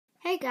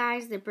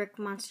guys, the Brick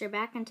Monster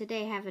back, and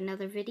today I have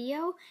another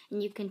video,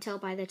 and you can tell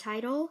by the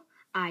title,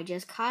 I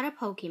just caught a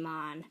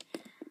Pokemon.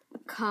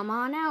 Come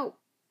on out,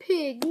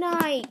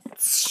 Pignite!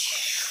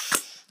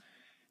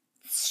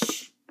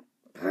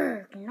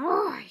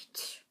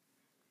 Pignite!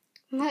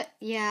 But,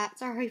 yeah,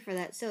 sorry for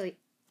that silly,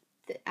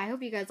 I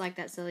hope you guys like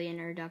that silly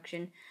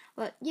introduction.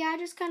 But, yeah, I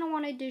just kind of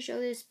wanted to show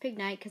this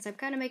Pignite, because I'm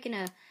kind of making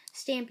a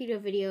stampede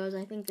of videos.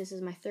 I think this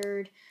is my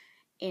third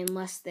in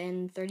less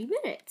than 30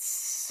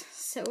 minutes.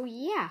 So,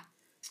 yeah.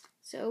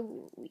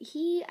 So,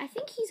 I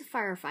think he's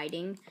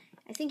firefighting.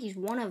 I think he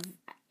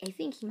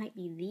might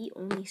be the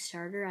only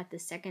starter at the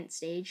second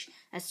stage.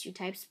 That's 2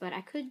 types, but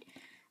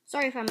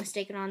sorry if I'm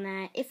mistaken on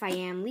that. If I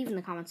am, leave in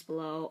the comments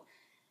below.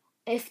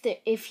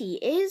 If he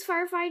is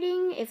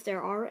firefighting, if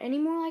there are any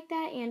more like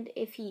that, and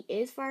if he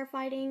is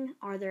firefighting,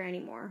 are there any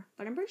more?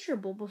 But I'm pretty sure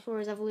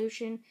Bulbasaur's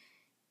evolution,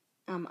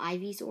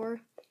 Ivysaur,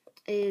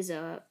 is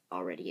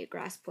already a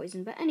grass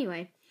poison. But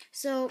anyway,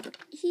 so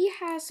he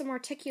has some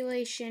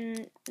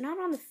articulation, not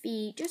on the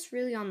feet, just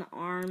really on the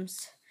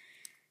arms.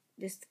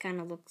 This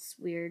kind of looks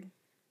weird.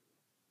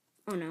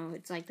 Oh no,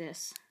 it's like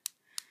this.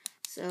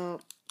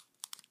 So,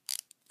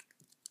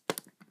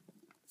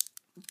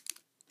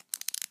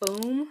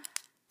 boom.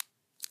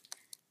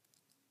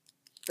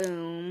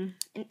 Boom.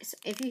 And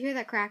if you hear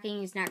that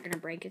cracking, he's not going to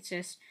break. It's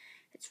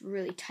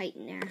really tight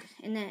in there.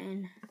 And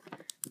then,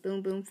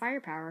 boom, boom,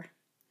 firepower.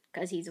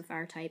 Because he's a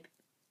fire type.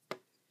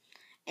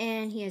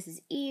 And he has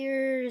his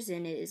ears,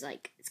 and it's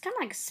kind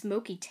of like a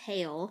smoky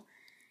tail.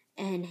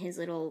 And his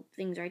little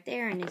things right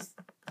there, and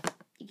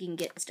you can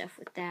get stuff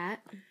with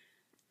that.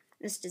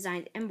 This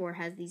design, Emboar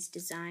has these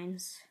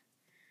designs.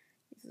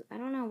 I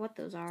don't know what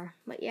those are,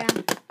 but yeah.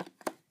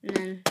 And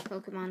then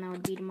Pokemon that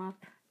would beat him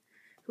up,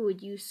 who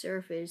would use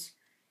Surf, is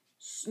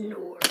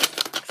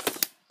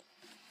Snorlax.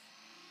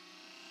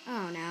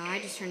 Oh no, I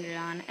just turned it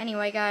on.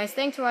 Anyway, guys,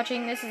 thanks for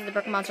watching. This is the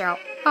Brick Monster out.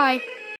 Bye.